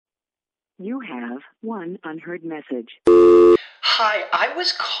You have one unheard message. Hi, I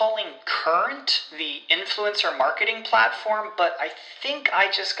was calling Current, the influencer marketing platform, but I think I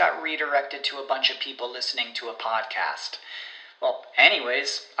just got redirected to a bunch of people listening to a podcast. Well,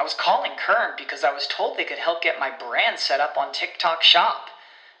 anyways, I was calling Current because I was told they could help get my brand set up on TikTok Shop,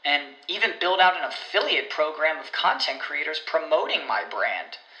 and even build out an affiliate program of content creators promoting my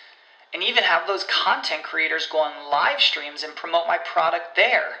brand, and even have those content creators go on live streams and promote my product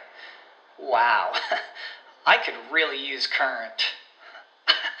there. Wow, I could really use Current.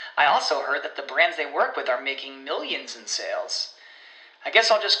 I also heard that the brands they work with are making millions in sales. I guess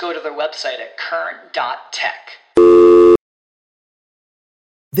I'll just go to their website at current.tech.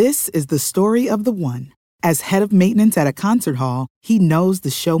 This is the story of the one. As head of maintenance at a concert hall, he knows the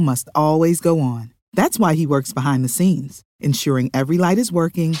show must always go on. That's why he works behind the scenes, ensuring every light is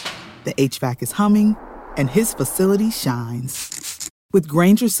working, the HVAC is humming, and his facility shines. With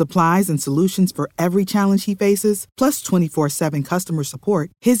Grainger's supplies and solutions for every challenge he faces, plus 24/7 customer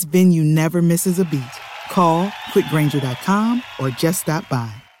support, his venue never misses a beat. Call quickgrainger.com or just stop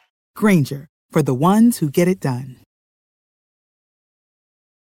by. Grainger, for the ones who get it done.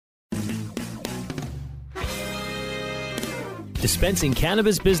 Dispensing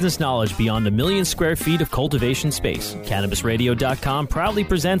cannabis business knowledge beyond 1 million square feet of cultivation space, CannabisRadio.com proudly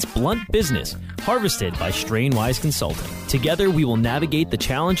presents Blunt Business, harvested by Strainwise Consulting. Together, we will navigate the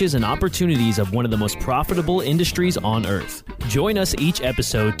challenges and opportunities of one of the most profitable industries on earth. Join us each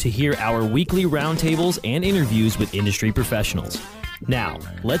episode to hear our weekly roundtables and interviews with industry professionals. Now,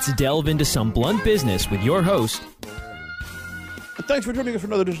 let's delve into some blunt business with your host. Thanks for joining us for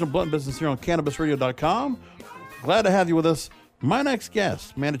another edition of Blunt Business here on CannabisRadio.com. Glad to have you with us. My next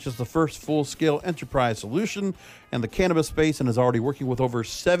guest manages the first full-scale enterprise solution in the cannabis space and is already working with over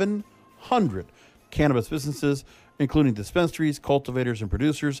 700 cannabis businesses, including dispensaries, cultivators and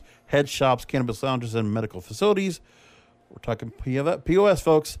producers, head shops, cannabis lounges, and medical facilities. We're talking POS,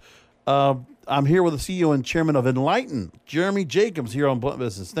 folks. I'm here with the CEO and chairman of Enlighten, Jeremy Jacobs, here on Blunt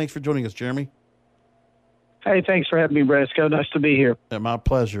Business. Thanks for joining us, Jeremy. Hey, thanks for having me, Brasco. Nice to be here. Yeah, my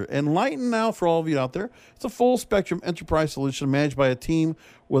pleasure. Enlighten now, for all of you out there, it's a full-spectrum enterprise solution managed by a team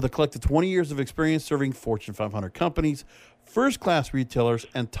with a collective 20 years of experience serving Fortune 500 companies, first-class retailers,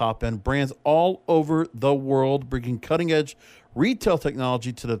 and top-end brands all over the world, bringing cutting-edge retail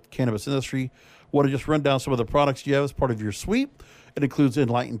technology to the cannabis industry. Want to just run down some of the products you have as part of your suite? It includes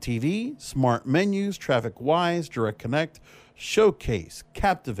Enlighten TV, Smart Menus, TrafficWise, Direct Connect, Showcase,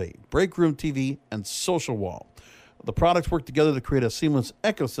 Captivate, Breakroom TV, and Social Wall. The products work together to create a seamless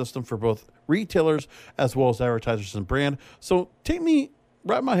ecosystem for both retailers as well as advertisers and brand. So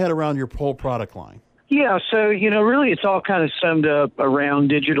wrap my head around your whole product line. Yeah, so, really it's all kind of summed up around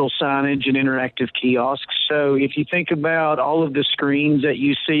digital signage and interactive kiosks. So if you think about all of the screens that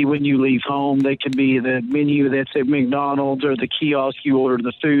you see when you leave home, they could be the menu that's at McDonald's or the kiosk you order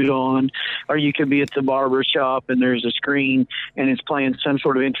the food on, or you could be at the barber shop and there's a screen and it's playing some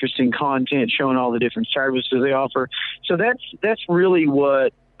sort of interesting content showing all the different services they offer. So that's really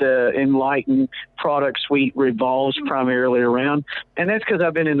what the Enlighten product suite revolves primarily around. And that's because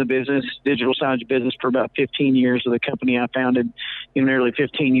I've been in the digital signage business, for about 15 years with a company I founded nearly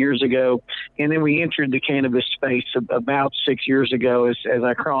 15 years ago. And then we entered the cannabis space about 6 years ago as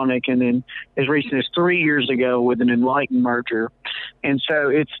Iconic, and then as recent as 3 years ago with an Enlighten merger. And so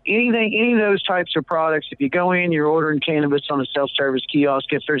it's any of those types of products. If you go in, you're ordering cannabis on a self-service kiosk,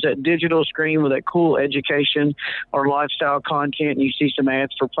 if there's that digital screen with that cool education or lifestyle content and you see some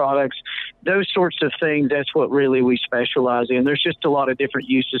ads for products, those sorts of things, that's what really we specialize in. There's just a lot of different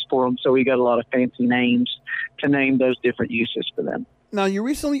uses for them, so we got a lot of fancy names to name those different uses for them. Now, you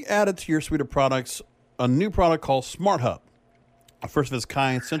recently added to your suite of products a new product called Smart Hub, a first of its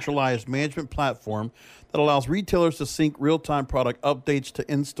kind centralized management platform that allows retailers to sync real-time product updates to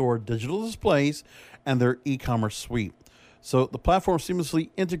in-store digital displays and their e-commerce suite. So the platform seamlessly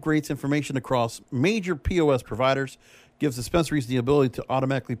integrates information across major POS providers, gives dispensaries the ability to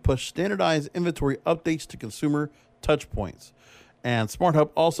automatically push standardized inventory updates to consumer touchpoints. And Smart Hub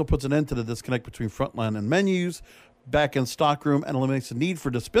also puts an end to the disconnect between frontline and menus, back-end stockroom, and eliminates the need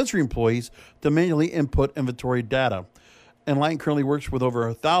for dispensary employees to manually input inventory data. Enlighten currently works with over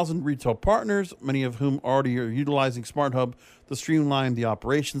 1,000 retail partners, many of whom already are utilizing Smart Hub to streamline the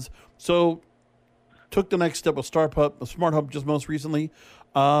operations. So took the next step with Smart Hub just most recently.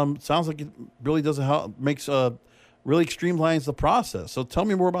 Sounds like it really does help, really streamlines the process. So tell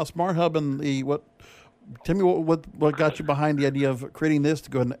me more about Smart Hub and tell me what got you behind the idea of creating this to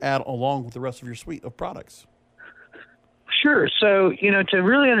go ahead and add along with the rest of your suite of products. Sure. So, to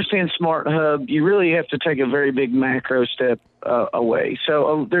really understand Smart Hub, you really have to take a very big macro step away.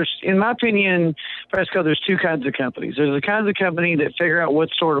 So in my opinion, Presco, there's two kinds of companies. There's the kinds of company that figure out what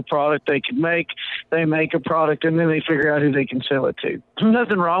sort of product they can make. They make a product and then they figure out who they can sell it to.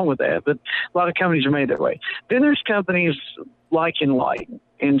 Nothing wrong with that, but a lot of companies are made that way. Then there's companies like Enlighten.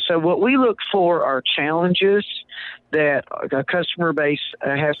 And so what we look for are challenges that a customer base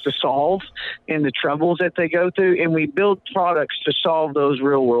has to solve and the troubles that they go through, and we build products to solve those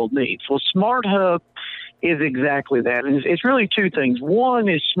real world needs. Well, Smart Hub is exactly that. And it's really two things. One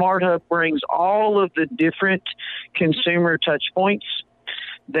is Smart Hub brings all of the different consumer touch points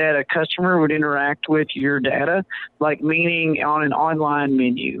that a customer would interact with your data, like meaning on an online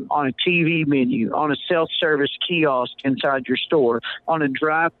menu, on a TV menu, on a self-service kiosk inside your store, on a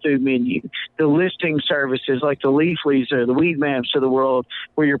drive-through menu, the listing services like the Leaflies or the Weed Maps of the world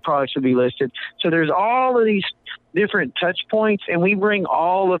where your products would be listed. So there's all of these different touch points, and we bring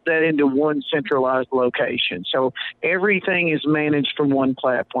all of that into one centralized location. So everything is managed from one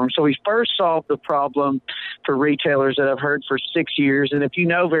platform. So we first solved the problem for retailers that I've heard for 6 years. And if you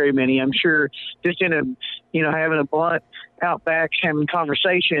know very many, I'm sure just in having a blunt out back, having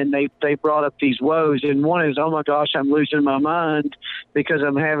conversation, they brought up these woes. And one is, oh my gosh, I'm losing my mind because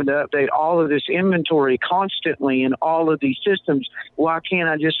I'm having to update all of this inventory constantly in all of these systems. Why can't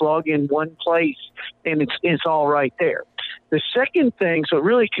I just log in one place and it's all right there? The second thing, so it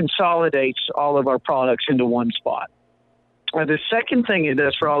really consolidates all of our products into one spot. The second thing it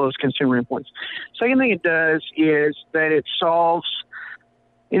does for all those consumer endpoints, second thing it does is that it solves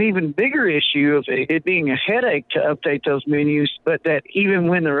an even bigger issue of it being a headache to update those menus, but that even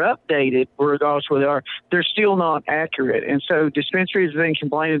when they're updated, regardless where they are, they're still not accurate. And so dispensaries have been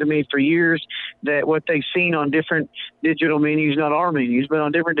complaining to me for years that what they've seen on different digital menus, not our menus, but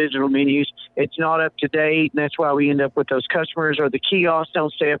on different digital menus, it's not up to date. And that's why we end up with those customers, or the kiosks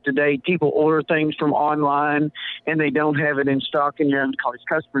don't stay up to date. People order things from online and they don't have it in stock, and you're having to call these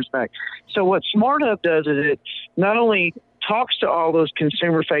customers back. So what Smart Hub does is it not only talks to all those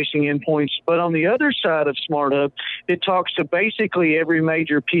consumer-facing endpoints, but on the other side of Smart Hub, it talks to basically every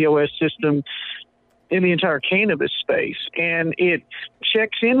major POS system in the entire cannabis space. And it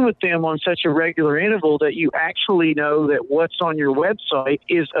checks in with them on such a regular interval that you actually know that what's on your website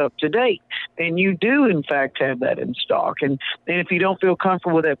is up to date. And you do, in fact, have that in stock. And if you don't feel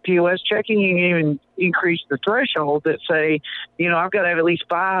comfortable with that POS checking, you can even increase the threshold that say, I've got to have at least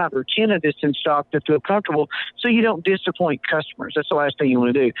 5 or 10 of this in stock to feel comfortable, so you don't disappoint customers. That's the last thing you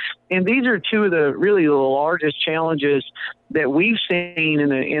want to do. And these are two of the largest challenges that we've seen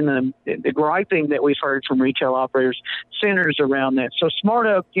in the griping that we've heard from retail operators centers around that. So Smart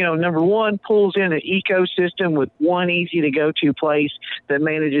Hub, number one, pulls in an ecosystem with one easy to go to place that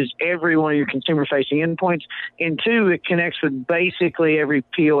manages every one of your consumer facing endpoints. And two, it connects with basically every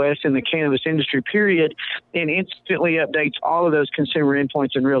POS in the cannabis industry period and instantly updates all of those consumer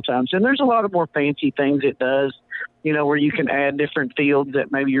endpoints in real time. And there's a lot of more fancy things it does, where you can add different fields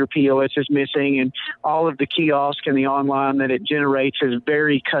that maybe your POS is missing, and all of the kiosk and the online that it generates is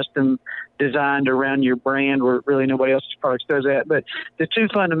very custom designed around your brand, where really nobody else's products does that. But the two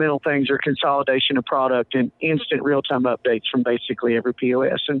fundamental things are consolidation of product and instant real-time updates from basically every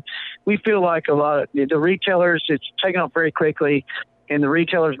POS. And we feel like a lot of the retailers, it's taken off very quickly. And the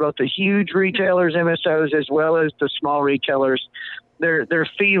retailers, both the huge retailers, MSOs, as well as the small retailers, they're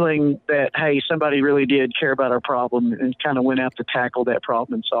feeling that, hey, somebody really did care about our problem and kind of went out to tackle that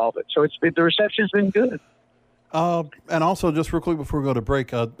problem and solve it. So the reception's been good. And also, just real quick before we go to break,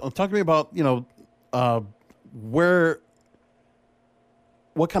 talk to me about what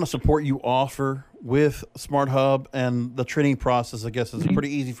kind of support you offer with Smart Hub and the training process. I guess it's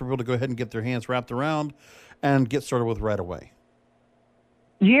pretty easy for people to go ahead and get their hands wrapped around and get started with right away.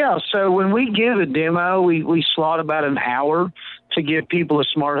 Yeah, so when we give a demo, we slot about an hour to give people a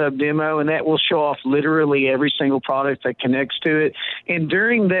Smart Hub demo, and that will show off literally every single product that connects to it. And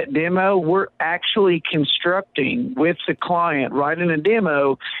during that demo, we're actually constructing with the client, right in a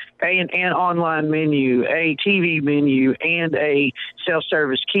demo, an online menu, a TV menu, and a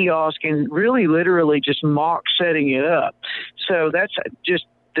self-service kiosk, and really literally just mock setting it up. So that's just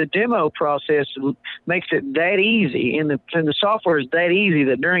the demo process makes it that easy, and the software is that easy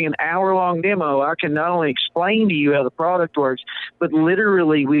that during an hour-long demo, I can not only explain to you how the product works, but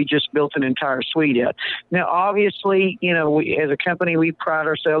literally we just built an entire suite out. Now, obviously, we, as a company, we pride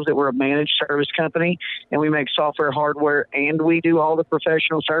ourselves that we're a managed service company, and we make software, hardware, and we do all the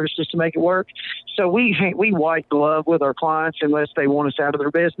professional services to make it work. So we white glove with our clients unless they want us out of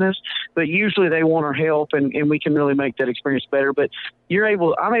their business, but usually they want our help, and we can really make that experience better. But you're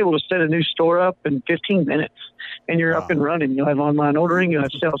able, I'm able to set a new store up in 15 minutes, and you're up and running. You'll have online ordering, you'll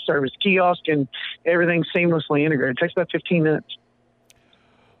have self-service kiosk, and everything seamlessly integrated. It takes about 15 minutes.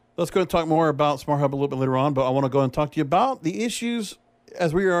 Let's go and talk more about Smart Hub a little bit later on, but I want to go and talk to you about the issues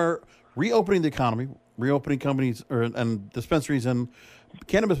as we are reopening the economy, reopening companies and dispensaries and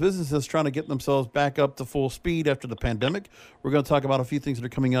cannabis businesses trying to get themselves back up to full speed after the pandemic. We're going to talk about a few things that are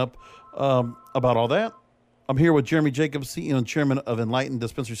coming up about all that. I'm here with Jeremy Jacobs, CEO and Chairman of Enlightened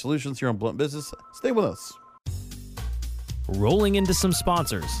Dispensary Solutions here on Blunt Business. Stay with us. Rolling into some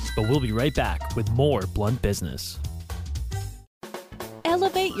sponsors, but we'll be right back with more Blunt Business.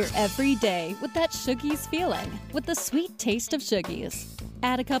 Elevate your every day with that Shoogies feeling, with the sweet taste of Shoogies.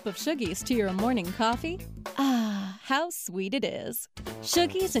 Add a cup of Shoogies to your morning coffee. Ah, how sweet it is.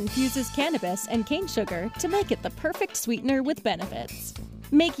 Shoogies infuses cannabis and cane sugar to make it the perfect sweetener with benefits.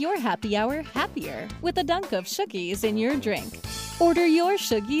 Make your happy hour happier with a dunk of Shoogies in your drink. Order your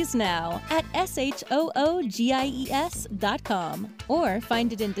Shoogies now at SHOOGIES.com or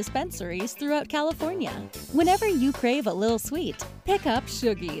find it in dispensaries throughout California. Whenever you crave a little sweet, pick up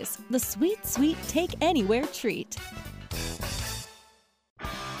Shoogies, the sweet, sweet take anywhere treat.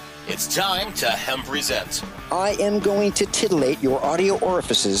 It's time to Hemp Presents. I am going to titillate your audio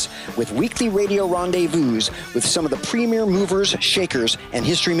orifices with weekly radio rendezvous with some of the premier movers, shakers, and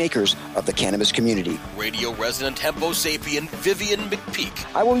history makers of the cannabis community. Radio resident Hempo sapien Vivian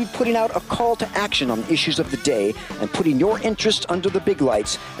McPeak. I will be putting out a call to action on issues of the day and putting your interest under the big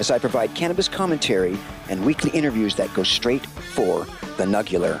lights as I provide cannabis commentary and weekly interviews that go straight for the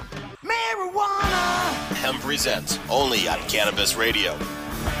nugular. Marijuana! Hemp Presents, only on Cannabis Radio.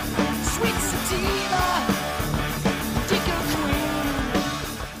 Sweet sativa,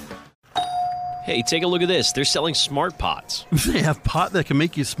 Hey, take a look at this. They're selling smart pots. They have pot that can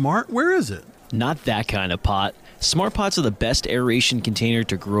make you smart? Where is it? Not that kind of pot. Smart pots are the best aeration container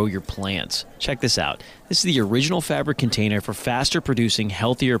to grow your plants. Check this out. This is the original fabric container for faster producing,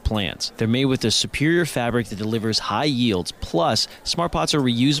 healthier plants. They're made with a superior fabric that delivers high yields. Plus, smart pots are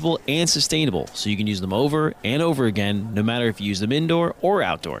reusable and sustainable, so you can use them over and over again, no matter if you use them indoor or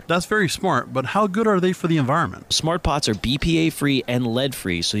outdoor. That's very smart, but how good are they for the environment? Smart pots are BPA-free and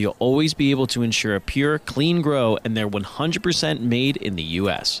lead-free, so you'll always be able to ensure a pure, clean grow, and they're 100% made in the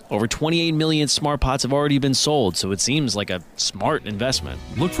U.S. Over 28 million smart pots have already been sold, so it seems like a smart investment.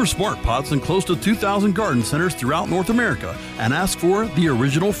 Look for smart pots in close to 2,000 garden centers throughout North America and ask for the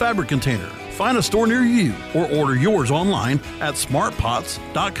original fabric container. Find a store near you or order yours online at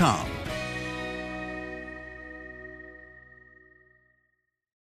smartpots.com.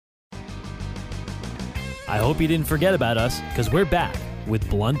 I hope you didn't forget about us, because we're back with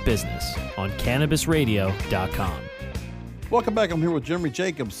Blunt Business on CannabisRadio.com. Welcome back. I'm here with Jeremy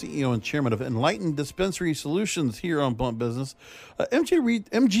Jacobs, CEO and Chairman of Enlightened Dispensary Solutions here on Blunt Business.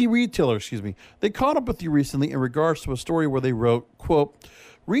 MG Retailer, they caught up with you recently in regards to a story where they wrote, quote,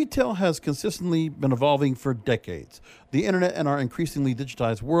 "Retail has consistently been evolving for decades. The internet and our increasingly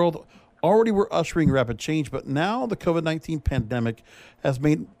digitized world already were ushering rapid change, but now the COVID-19 pandemic has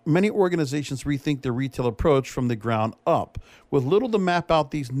made many organizations rethink their retail approach from the ground up, with little to map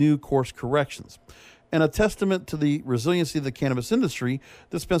out these new course corrections. And a testament to the resiliency of the cannabis industry,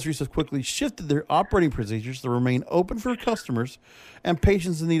 dispensaries have quickly shifted their operating procedures to remain open for customers and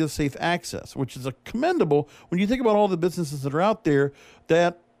patients in need of safe access, which is commendable when you think about all the businesses that are out there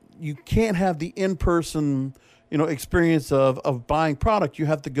that you can't have the in-person, experience of buying product. You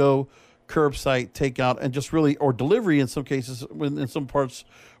have to go curbside, takeout, and just really, or delivery in some cases, in some parts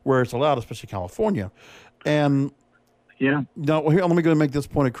where it's allowed, especially California. And yeah, now here, let me go and make this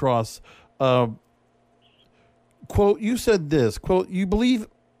point across. Quote, you said this, quote, "You believe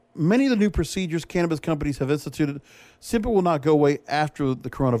many of the new procedures cannabis companies have instituted simply will not go away after the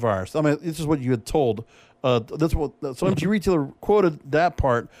coronavirus." I mean, this is what you had told. So MG Retailer quoted that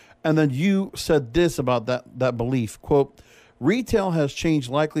part, and then you said this about that belief, quote, "Retail has changed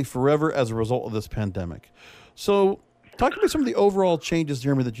likely forever as a result of this pandemic." So talk to me some of the overall changes,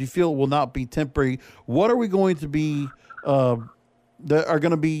 Jeremy, that you feel will not be temporary. What are we going to be, that are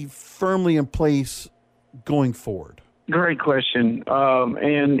going to be firmly in place going forward? Great question.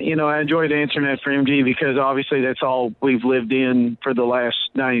 And I enjoyed answering that for MG because obviously that's all we've lived in for the last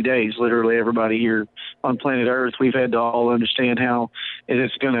 90 days. Literally everybody here on planet Earth, we've had to all understand how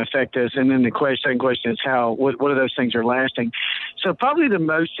it's going to affect us. And then the second question is what of those things are lasting? So probably the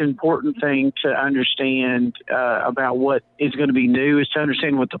most important thing to understand about what is going to be new is to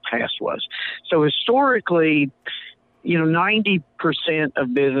understand what the past was. So historically, 90%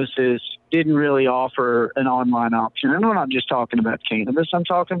 of businesses didn't really offer an online option. And I'm not just talking about cannabis. I'm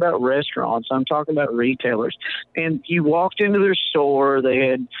talking about restaurants. I'm talking about retailers. And you walked into their store, they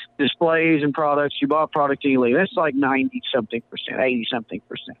had displays and products. You bought product and you leave. That's like 90-something%, 80-something%.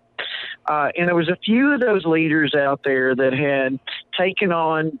 And there was a few of those leaders out there that had taken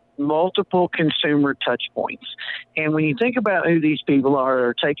on multiple consumer touch points. And when you think about who these people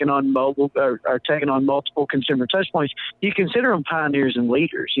are taking on multiple consumer touch points, you consider them pioneers and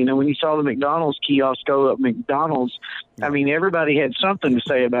leaders. You know, when you saw the McDonald's kiosk go up McDonald's, I mean, everybody had something to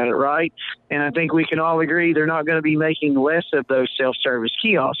say about it, right? And I think we can all agree they're not going to be making less of those self-service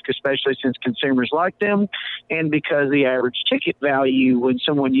kiosks, especially since consumers like them and because the average ticket value when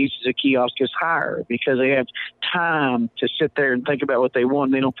someone uses a kiosk is higher because they have time to sit there and think about what they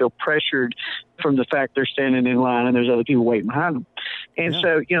want. They don't feel pressured from the fact they're standing in line and there's other people waiting behind them. And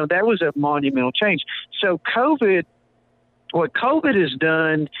so, you know, that was a monumental change. So what COVID has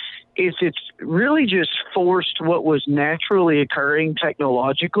done is it's really just forced what was naturally occurring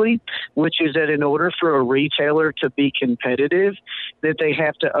technologically, which is that in order for a retailer to be competitive, that they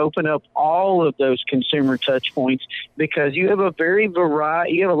have to open up all of those consumer touch points because you have a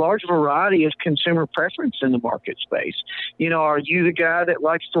large variety of consumer preference in the market space. You know, are you the guy that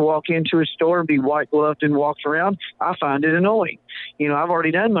likes to walk into a store and be white gloved and walks around? I find it annoying. You know, I've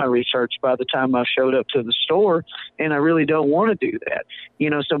already done my research by the time I showed up to the store, and I really don't want to do that. You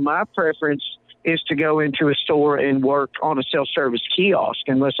know, so my preference is to go into a store and work on a self-service kiosk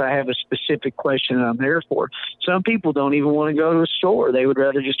unless I have a specific question that I'm there for. Some people don't even want to go to a store. They would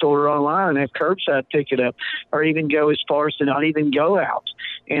rather just order online and have curbside pick it up, or even go as far as to not even go out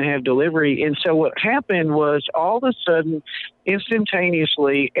and have delivery. And so what happened was all of a sudden,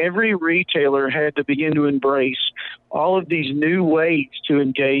 instantaneously, every retailer had to begin to embrace all of these new ways to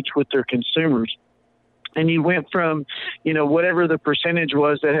engage with their consumers. And you went from, you know, whatever the percentage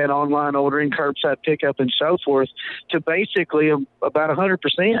was that had online ordering, curbside pickup, and so forth, to basically about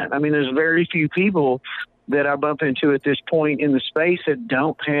 100%. I mean, there's very few people that I bump into at this point in the space that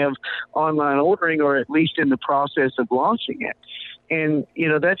don't have online ordering, or at least in the process of launching it. And, you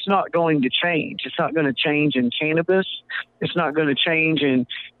know, that's not going to change. It's not going to change in cannabis. It's not going to change in,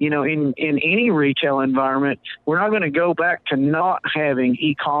 you know, in any retail environment. We're not going to go back to not having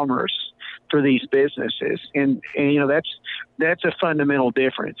e-commerce for these businesses. And you know, that's a fundamental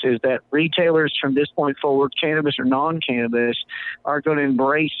difference, is that retailers from this point forward, cannabis or non-cannabis, are going to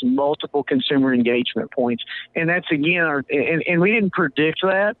embrace multiple consumer engagement points. And that's, again, and we didn't predict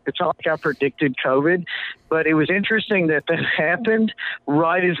that. It's not like I predicted COVID, but it was interesting that happened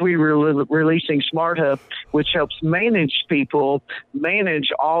right as we were releasing Smart Hub, which helps manage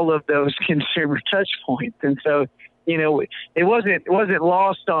all of those consumer touch points. And so, you know, it wasn't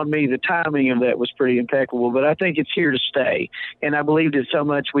lost on me. The timing of that was pretty impeccable, but I think it's here to stay. And I believed it so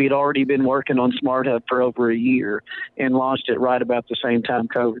much we had already been working on Smart Hub for over a year and launched it right about the same time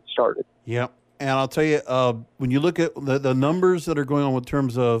COVID started. Yep. And I'll tell you, when you look at the numbers that are going on in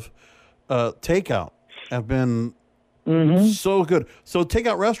terms of takeout have been so good. So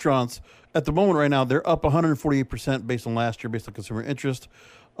takeout restaurants at the moment right now, they're up 148% based on last year, based on consumer interest.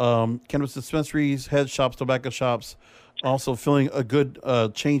 Cannabis dispensaries, head shops, tobacco shops, also feeling a good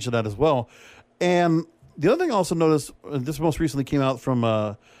change to that as well. And the other thing I also noticed, this most recently came out from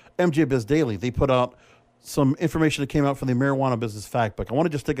MJ Biz Daily. They put out some information that came out from the Marijuana Business Fact Book. I want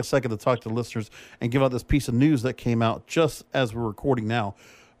to just take a second to talk to the listeners and give out this piece of news that came out just as we're recording now.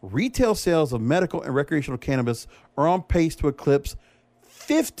 Retail sales of medical and recreational cannabis are on pace to eclipse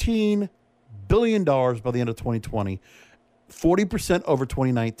 $15 billion by the end of 2020. 40% over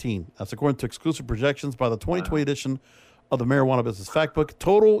 2019. That's according to exclusive projections by the 2020 edition of the Marijuana Business Fact Book.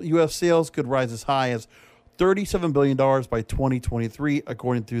 Total U.S. sales could rise as high as $37 billion by 2023,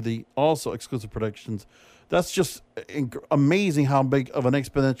 according to the also exclusive predictions. That's just amazing how big of an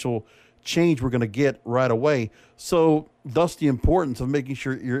exponential change we're going to get right away. So thus the importance of making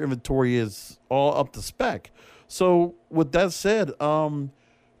sure your inventory is all up to spec. So with that said,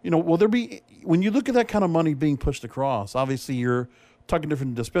 you know, will there be, when you look at that kind of money being pushed across, obviously you're talking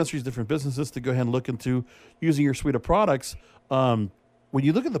different dispensaries, different businesses to go ahead and look into using your suite of products. When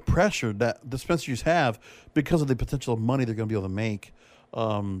you look at the pressure that dispensaries have because of the potential money they're going to be able to make,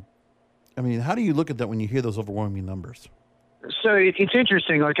 I mean, how do you look at that when you hear those overwhelming numbers? So it's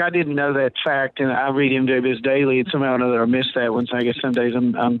interesting. Like, I didn't know that fact, and I read MJ Biz Daily, and somehow or another I missed that one. So I guess some days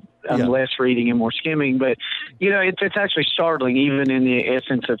I'm less reading and more skimming. But, it's actually startling. Even in the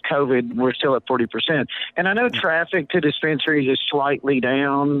essence of COVID, we're still at 40%. And I know traffic to dispensaries is slightly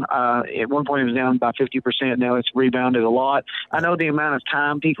down. At one point it was down by 50%. Now it's rebounded a lot. I know the amount of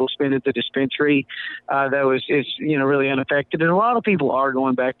time people spend at the dispensary, though, is really unaffected. And a lot of people are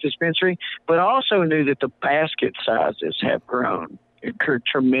going back to dispensary. But I also knew that the basket sizes have grown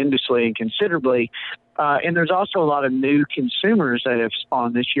tremendously and considerably. And there's also a lot of new consumers that have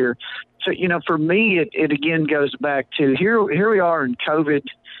spawned this year. So, for me, it again goes back to here we are in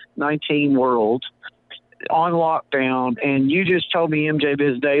COVID-19 world on lockdown. And you just told me MJ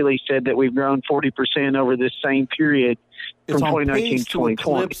Biz Daily said that we've grown 40% over this same period from 2019 to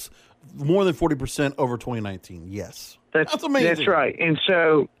 2020. More than 40% over 2019. Yes. That's amazing. That's right. And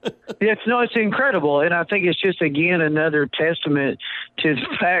so it's incredible. And I think it's just, again, another testament to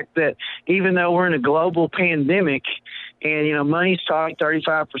the fact that even though we're in a global pandemic and, money's talking,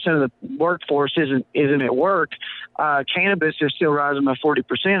 35% of the workforce isn't at work, cannabis is still rising by 40%.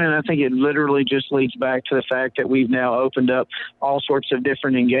 And I think it literally just leads back to the fact that we've now opened up all sorts of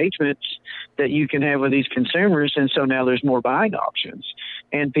different engagements that you can have with these consumers. And so now there's more buying options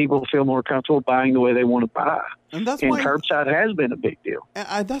and people feel more comfortable buying the way they want to buy. And curbside has been a big deal.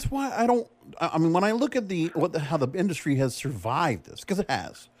 That's why when I look at how the industry has survived this, because it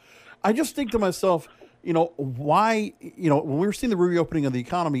has, I just think to myself, why, when we're seeing the reopening of the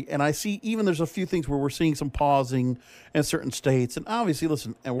economy, and I see even there's a few things where we're seeing some pausing in certain states. And obviously,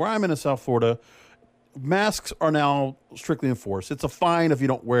 listen, and where I'm in South Florida, masks are now strictly enforced. It's a fine if you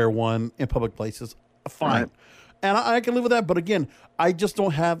don't wear one in public places, a fine. Right. And I can live with that. But again, I just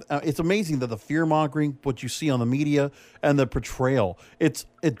don't have, it's amazing that the fear mongering, what you see on the media and the portrayal, there's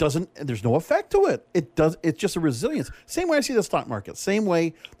no effect to it. It's just a resilience. Same way I see the stock market, same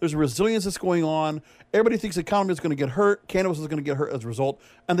way there's a resilience that's going on. Everybody thinks the economy is going to get hurt. Cannabis is going to get hurt as a result.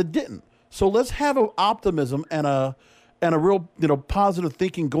 And it didn't. So let's have an optimism and a real, positive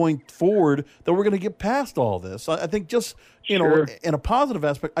thinking going forward that we're going to get past all this. I think just, in a positive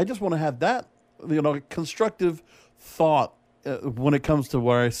aspect, I just want to have that, constructive thought when it comes to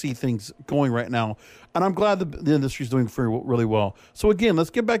where I see things going right now. And I'm glad the industry is doing really well. So again, let's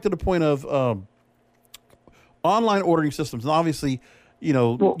get back to the point of online ordering systems. And obviously, you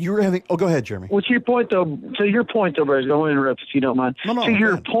were having. Oh, go ahead, Jeremy. Well, to your point, though, Bryce, don't interrupt if you don't mind. No, to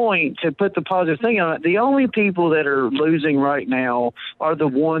your point, to put the positive thing on it, the only people that are losing right now are the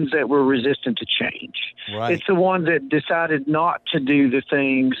ones that were resistant to change. Right. It's the ones that decided not to do the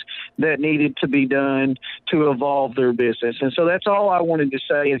things that needed to be done to evolve their business. And so that's all I wanted to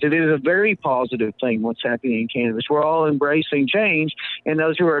say is it is a very positive thing what's happening in cannabis. We're all embracing change, and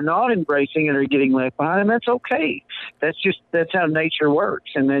those who are not embracing it are getting left behind, and that's okay. That's how nature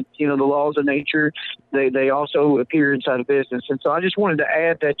works, and that the laws of nature they also appear inside a business. And so I just wanted to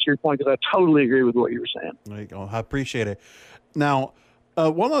add that to your point because I totally agree with what you were saying. There you go. I appreciate it. Now,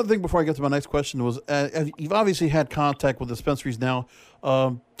 one other thing before I get to my next question was you've obviously had contact with dispensaries now.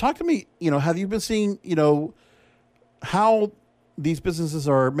 Talk to me. Have you been seeing how these businesses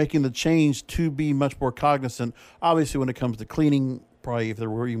are making the change to be much more cognizant? Obviously, when it comes to cleaning. Probably if they're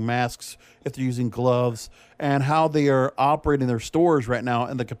wearing masks, if they're using gloves, and how they are operating their stores right now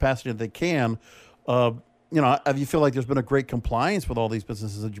in the capacity that they can. Have you feel like there's been a great compliance with all these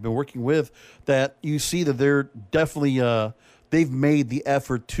businesses that you've been working with, that you see that they're definitely they've made the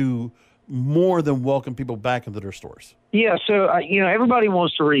effort to more than welcome people back into their stores? Yeah, so everybody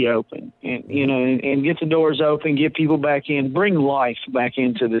wants to reopen and and get the doors open, get people back in, bring life back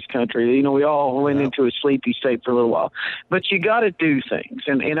into this country. We all went into a sleepy state for a little while, but you got to do things.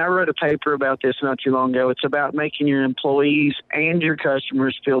 And I wrote a paper about this not too long ago. It's about making your employees and your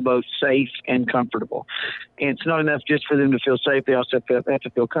customers feel both safe and comfortable. And it's not enough just for them to feel safe; they also have to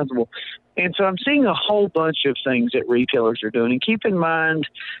feel comfortable. And so I'm seeing a whole bunch of things that retailers are doing. And keep in mind,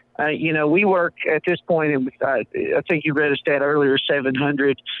 we work at this point, and I think you read a stat earlier,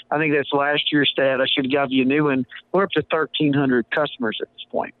 700. I think that's last year's stat. I should have given you a new one. We're up to 1,300 customers at this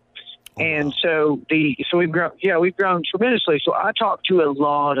point. Oh, and wow. So we've grown tremendously. So I talk to a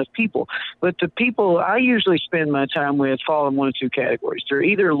lot of people, but the people I usually spend my time with fall in one of two categories. They're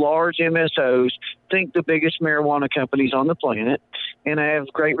either large MSOs, think the biggest marijuana companies on the planet, and I have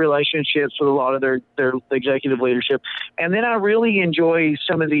great relationships with a lot of their executive leadership. And then I really enjoy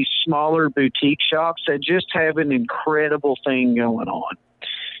some of these smaller boutique shops that just have an incredible thing going on.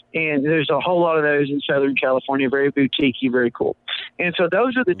 And there's a whole lot of those in Southern California, very boutiquey, very cool. And so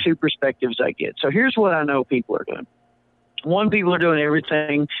those are the two perspectives I get. So here's what I know people are doing. One, people are doing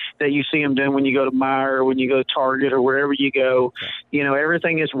everything that you see them doing when you go to Meijer, when you go to Target, or wherever you go.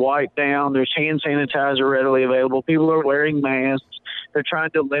 Everything is wiped down. There's hand sanitizer readily available. People are wearing masks. They're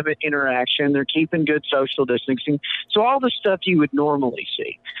trying to limit interaction. They're keeping good social distancing. So all the stuff you would normally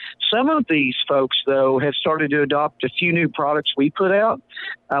see. Some of these folks, though, have started to adopt a few new products we put out.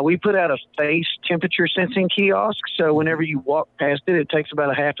 We put out a face temperature sensing kiosk. So whenever you walk past it, it takes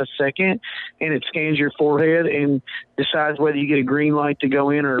about a half a second, and it scans your forehead and decides whether you get a green light to go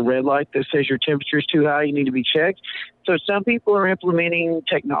in or a red light that says your temperature is too high, you need to be checked. So some people are implementing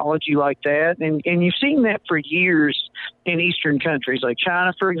technology like that, and you've seen that for years in Eastern countries, like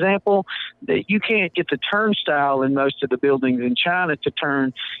China, for example, that you can't get the turnstile in most of the buildings in China to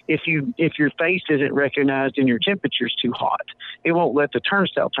turn if your face isn't recognized and your temperature's too hot. It won't let the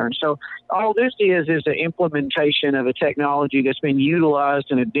turnstile turn. So all this is an implementation of a technology that's been utilized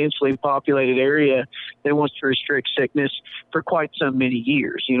in a densely populated area that wants to restrict sickness for quite so many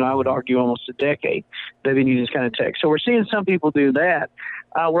years. I would argue almost a decade they've been using this kind of tech. So we're seeing some people do that.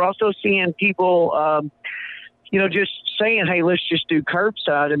 We're also seeing people, just saying, hey, let's just do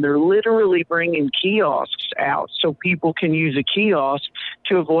curbside. And they're literally bringing kiosks out so people can use a kiosk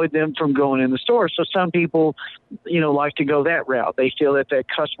to avoid them from going in the store. So some people, like to go that route. They feel that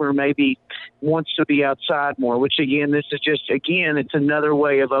customer maybe wants to be outside more, which again, it's another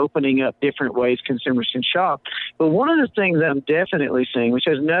way of opening up different ways consumers can shop. But one of the things I'm definitely seeing, which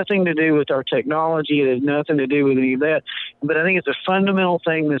has nothing to do with our technology, it has nothing to do with any of that, but I think it's a fundamental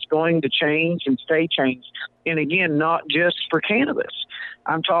thing that's going to change and stay changed. And again, not just for cannabis.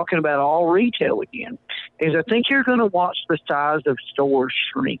 I'm talking about all retail again, is I think you're going to watch the size of stores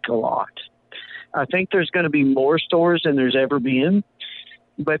shrink a lot. I think there's going to be more stores than there's ever been,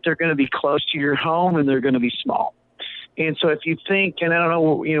 but they're going to be close to your home and they're going to be small. And so if you think, and I don't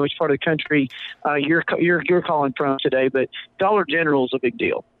know, which part of the country you're calling from today, but Dollar General is a big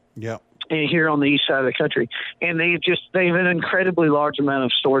deal. Yeah. Here on the east side of the country. And they have an incredibly large amount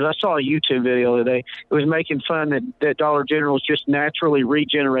of stores. I saw a YouTube video today. It was making fun that Dollar Generals just naturally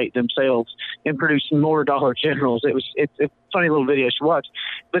regenerate themselves and produce more Dollar Generals. It's a funny little video to watch.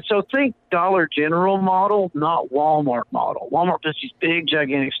 But so think Dollar General model, not Walmart model. Walmart does these big,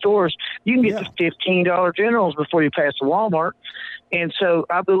 gigantic stores. You can get the $15 Dollar Generals before you pass the Walmart. And so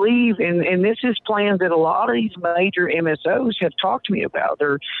I believe, and this is plans that a lot of these major MSOs have talked to me about.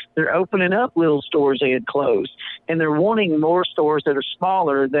 They're opening up little stores they had closed, and they're wanting more stores that are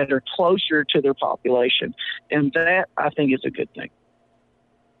smaller, that are closer to their population. And that, I think, is a good thing.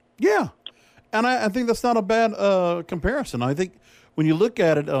 Yeah. And I think that's not a bad comparison. I think when you look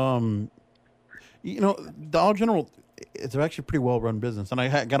at it, Dollar General, it's actually a pretty well-run business. And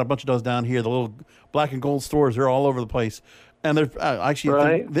I got a bunch of those down here, the little black and gold stores. They're all over the place. And they're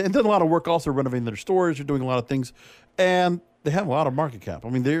actually they've done a lot of work also renovating their stores. They're doing a lot of things. And they have a lot of market cap. I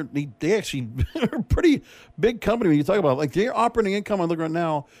mean, they actually are a pretty big company when you talk about it. Like their operating income, I look right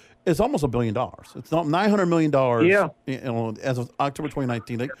now, is almost $1 billion. It's not $900 million as of October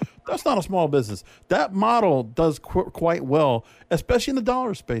 2019. That's not a small business. That model does quite well, especially in the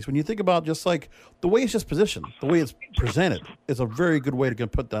dollar space. When you think about just like the way it's just positioned, the way it's presented, is a very good way to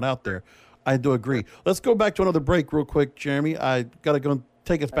put that out there. I do agree. Let's go back to another break real quick, Jeremy. I got to go and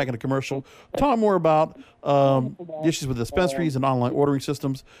take us back into commercial. Talk more about the issues with dispensaries and online ordering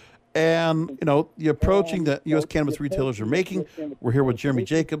systems and, the approaching that U.S. cannabis retailers are making. We're here with Jeremy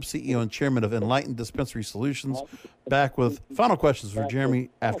Jacobs, CEO and chairman of Enlightened Dispensary Solutions. Back with final questions for Jeremy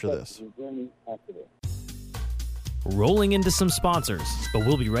after this. Rolling into some sponsors, but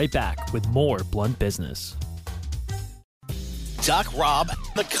we'll be right back with more Blunt Business. Doc Rob,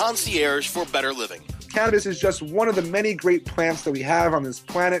 the concierge for better living. Cannabis is just one of the many great plants that we have on this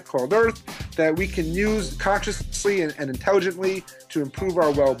planet called Earth that we can use consciously and intelligently to improve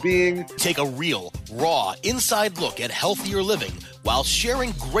our well-being. Take a real, raw, inside look at healthier living while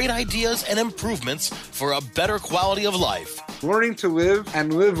sharing great ideas and improvements for a better quality of life. Learning to live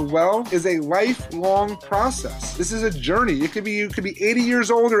and live well is a lifelong process. This is a journey. You could be 80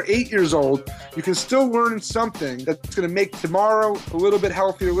 years old or 8 years old. You can still learn something that's going to make tomorrow a little bit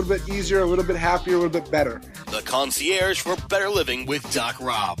healthier, a little bit easier, a little bit happier, a little bit better. The concierge for better living with Doc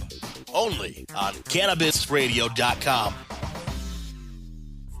Rob. Only on CannabisRadio.com.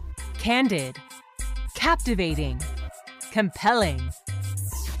 Candid. Captivating. Compelling.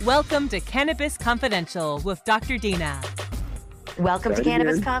 Welcome to Cannabis Confidential with Dr. Dina. Welcome to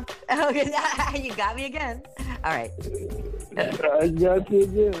Cannabis You got me again. All right. I got you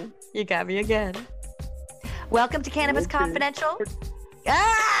again. You got me again. Welcome to Cannabis Confidential.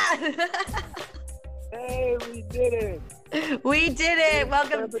 Ah! Hey, we did it. We did it.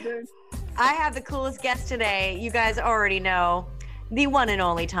 Welcome. I have the coolest guest today. You guys already know. The one and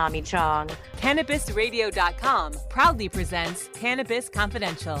only Tommy Chong. CannabisRadio.com proudly presents Cannabis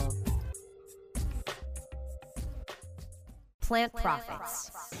Confidential. Plant Profits.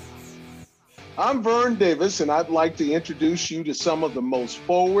 I'm Vern Davis, and I'd like to introduce you to some of the most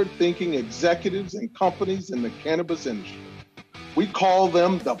forward-thinking executives and companies in the cannabis industry. We call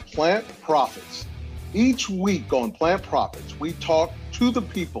them the Plant Profits. Each week on Plant Profits, we talk to the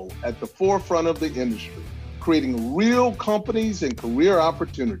people at the forefront of the industry, creating real companies and career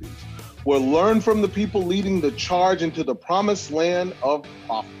opportunities. We'll learn from the people leading the charge into the promised land of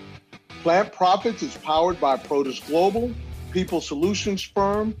profit. Plant Profits is powered by Produce Global, people solutions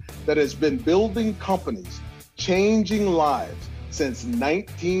firm that has been building companies, changing lives since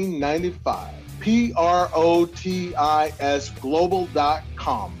 1995. PROTIS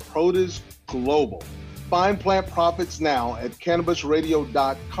global.com, Produce Global. Find Plant Profits now at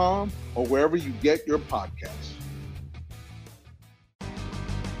cannabisradio.com or wherever you get your podcasts.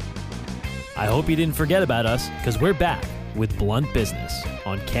 I hope you didn't forget about us, because we're back with Blunt Business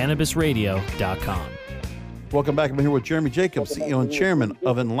on cannabisradio.com. Welcome back. I'm here with Jeremy Jacobs, CEO and Chairman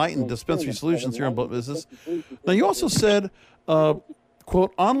of Enlightened Dispensary Solutions here on Blunt Business. Now, you also said,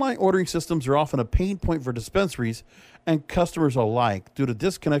 quote, online ordering systems are often a pain point for dispensaries and customers alike due to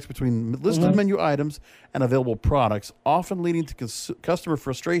disconnects between listed menu items and available products, often leading to customer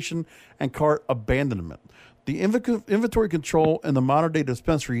frustration and cart abandonment. The inventory control in the modern-day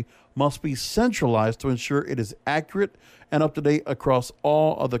dispensary must be centralized to ensure it is accurate and up-to-date across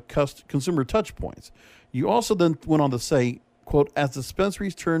all of the consumer touch points. You also then went on to say, quote, as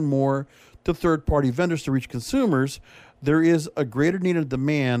dispensaries turn more to third-party vendors to reach consumers, there is a greater need and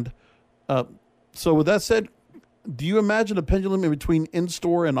demand. So with that said, do you imagine a pendulum in between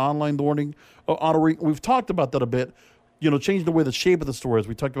in-store and online ordering? We've talked about that a bit, changing the way the shape of the store is.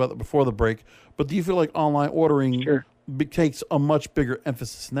 We talked about that before the break. But do you feel like online ordering takes a much bigger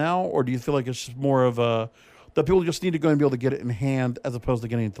emphasis now, or do you feel like it's just more of that people just need to go and be able to get it in hand as opposed to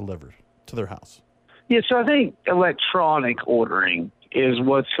getting it delivered to their house? Yeah, so I think electronic ordering is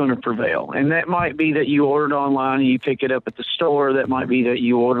what's going to prevail. And that might be that you ordered online and you pick it up at the store. That might be that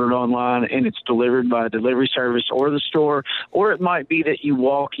you ordered online and it's delivered by a delivery service or the store. Or it might be that you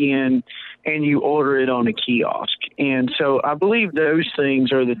walk in and you order it on a kiosk. And so I believe those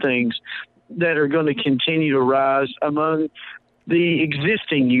things are the things that are going to continue to rise among the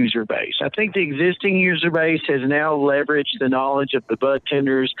existing user base. I think the existing user base has now leveraged the knowledge of the bud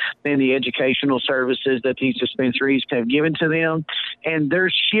tenders and the educational services that these dispensaries have given to them, and they're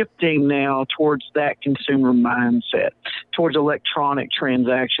shifting now towards that consumer mindset, towards electronic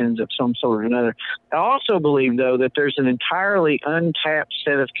transactions of some sort or another. I also believe, though, that there's an entirely untapped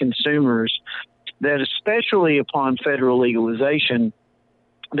set of consumers that, especially upon federal legalization,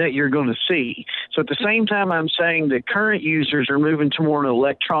 that you're going to see. So at the same time, I'm saying that current users are moving to more an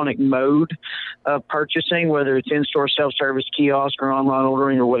electronic mode of purchasing, whether it's in-store self-service kiosk or online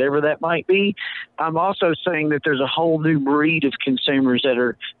ordering or whatever that might be. I'm also saying that there's a whole new breed of consumers that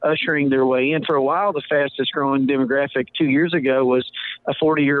are ushering their way in. For a while, the fastest growing demographic 2 years ago was a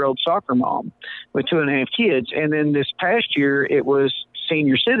 40-year-old soccer mom with 2.5 kids. And then this past year, it was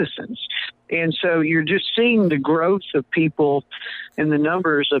senior citizens. And so you're just seeing the growth of people and the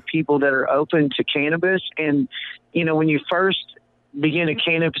numbers of people that are open to cannabis. And, when you first begin a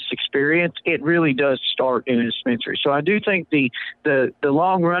cannabis experience, it really does start in a dispensary. So I do think the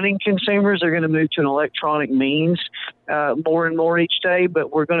long-running consumers are going to move to an electronic means more and more each day,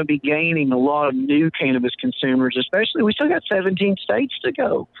 but we're going to be gaining a lot of new cannabis consumers, especially. We still got 17 states to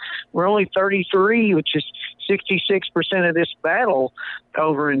go. We're only 33, which is 66% of this battle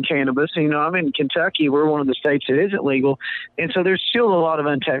over in cannabis. I'm in Kentucky. We're one of the states that isn't legal. And so there's still a lot of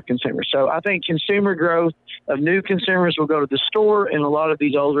untapped consumers. So I think consumer growth of new consumers will go to the store, and a lot of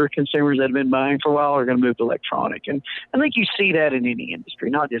these older consumers that have been buying for a while are going to move to electronic. And I think you see that in any industry,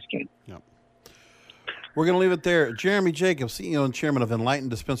 not just cannabis. Yep. We're going to leave it there. Jeremy Jacobs, CEO and Chairman of Enlightened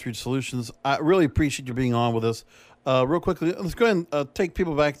Dispensary Solutions. I really appreciate you being on with us. Real quickly, let's go ahead and take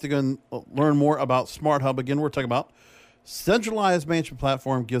people back to go and learn more about Smart Hub. Again, we're talking about centralized management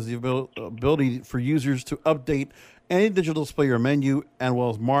platform gives the ability for users to update any digital display or menu, and well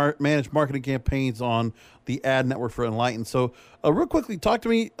as manage marketing campaigns on the ad network for Enlightened. So real quickly, talk to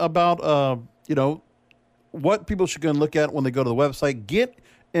me about, what people should go and look at when they go to the website,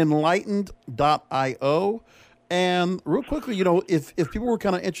 getenlightened.io. And real quickly, if people were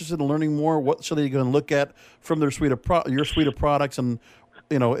kind of interested in learning more, what should they go and look at from their suite of your suite of products? And,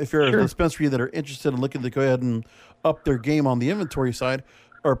 if you're a dispensary that are interested in looking to go ahead and up their game on the inventory side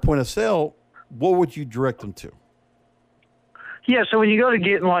or point of sale, what would you direct them to? Yeah, so when you go to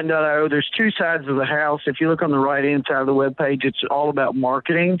getenlightened.io, there's two sides of the house. If you look on the right-hand side of the webpage, it's all about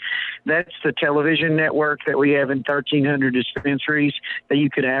marketing. That's the television network that we have in 1,300 dispensaries that you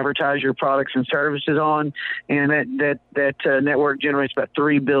could advertise your products and services on. And that network generates about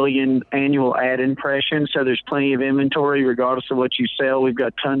 3 billion annual ad impressions. So there's plenty of inventory regardless of what you sell. We've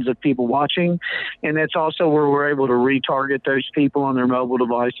got tons of people watching. And that's also where we're able to retarget those people on their mobile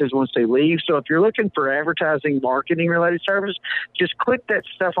devices once they leave. So if you're looking for advertising, marketing related service, just click that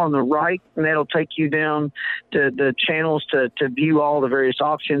stuff on the right, and that'll take you down to the channels to view all the various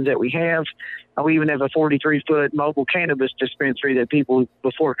options that we have. We even have a 43-foot mobile cannabis dispensary that people,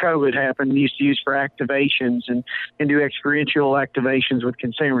 before COVID happened, used to use for activations and do experiential activations with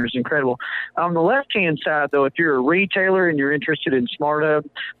consumers. Incredible. On the left-hand side, though, if you're a retailer and you're interested in SmartHub,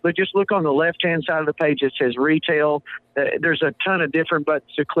 but just look on the left-hand side of the page that says retail. There's a ton of different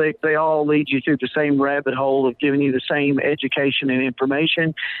buttons to click. They all lead you through the same rabbit hole of giving you the same education and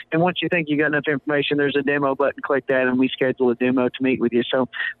information. And once you think you got enough information, there's a demo button. Click that, and we schedule a demo to meet with you. So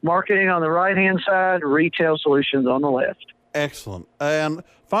marketing on the right-hand side, retail solutions on the left. Excellent. And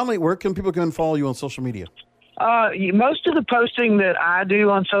finally, where can people come and follow you on social media? Most of the posting that I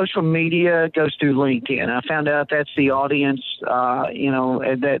do on social media goes through LinkedIn. I found out that's the audience,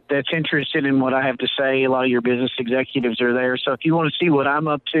 that's interested in what I have to say. A lot of your business executives are there. So if you want to see what I'm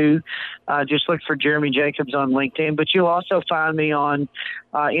up to, just look for Jeremy Jacobs on LinkedIn. But you'll also find me on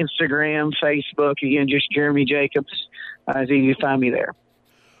Instagram, Facebook. Again, just Jeremy Jacobs. It's easy to find me there.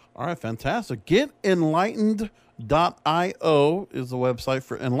 All right, fantastic. GetEnlightened.io is the website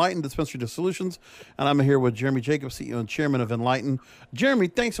for Enlightened Dispensary Solutions. And I'm here with Jeremy Jacobs, CEO and Chairman of Enlightened. Jeremy,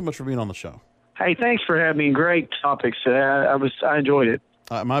 thanks so much for being on the show. Hey, thanks for having me. Great topics. I enjoyed it.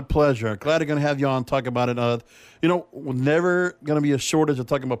 My pleasure. Glad to have you on, talk about it. We're never going to be a shortage of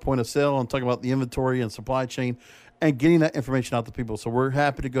talking about point of sale and talking about the inventory and supply chain and getting that information out to people. So we're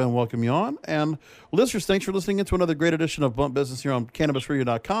happy to go and welcome you on. And listeners, thanks for listening into another great edition of Blunt Business here on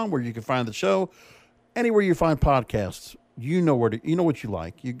CannabisRadio.com, where you can find the show anywhere you find podcasts. You know what you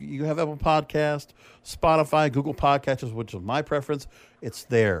like. You have Apple Podcast, Spotify, Google Podcasts, which is my preference. It's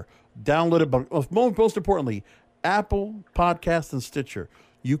there. Download it, but most importantly, Apple Podcasts and Stitcher.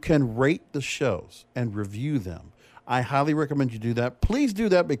 You can rate the shows and review them. I highly recommend you do that. Please do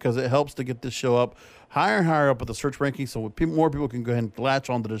that because it helps to get this show up higher and higher up at the search rankings, so more people can go ahead and latch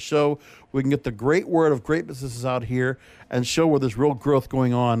onto the show. We can get the great word of great businesses out here and show where there's real growth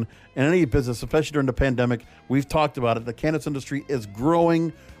going on in any business, especially during the pandemic. We've talked about it. The cannabis industry is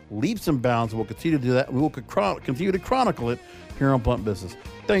growing leaps and bounds. We'll continue to do that. We will continue to chronicle it here on Blunt Business.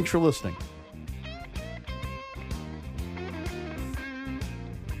 Thanks for listening.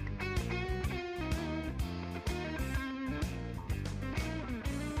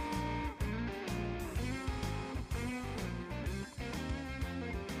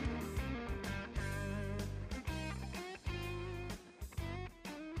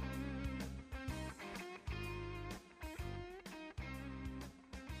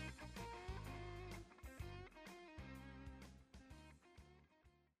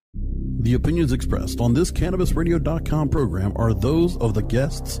 The opinions expressed on this CannabisRadio.com program are those of the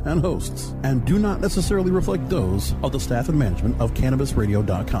guests and hosts and do not necessarily reflect those of the staff and management of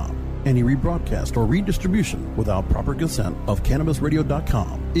CannabisRadio.com. Any rebroadcast or redistribution without proper consent of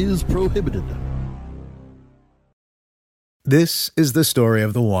CannabisRadio.com is prohibited. This is the story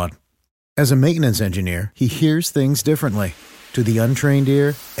of the one. As a maintenance engineer, he hears things differently. To the untrained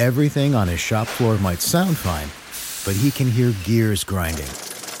ear, everything on his shop floor might sound fine, but he can hear gears grinding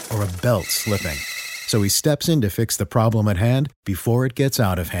or a belt slipping. So he steps in to fix the problem at hand before it gets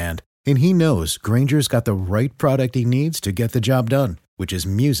out of hand. And he knows Grainger's got the right product he needs to get the job done, which is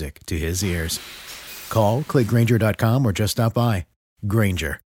music to his ears. Call, click Grainger.com, or just stop by.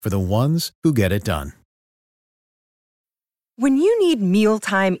 Grainger, for the ones who get it done. When you need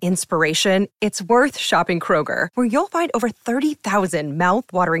mealtime inspiration, it's worth shopping Kroger, where you'll find over 30,000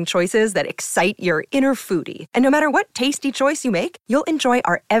 mouth-watering choices that excite your inner foodie. And no matter what tasty choice you make, you'll enjoy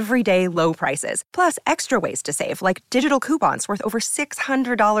our everyday low prices, plus extra ways to save, like digital coupons worth over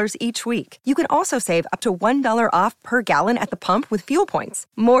 $600 each week. You can also save up to $1 off per gallon at the pump with fuel points.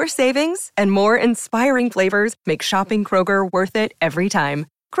 More savings and more inspiring flavors make shopping Kroger worth it every time.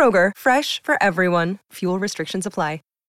 Kroger, fresh for everyone. Fuel restrictions apply.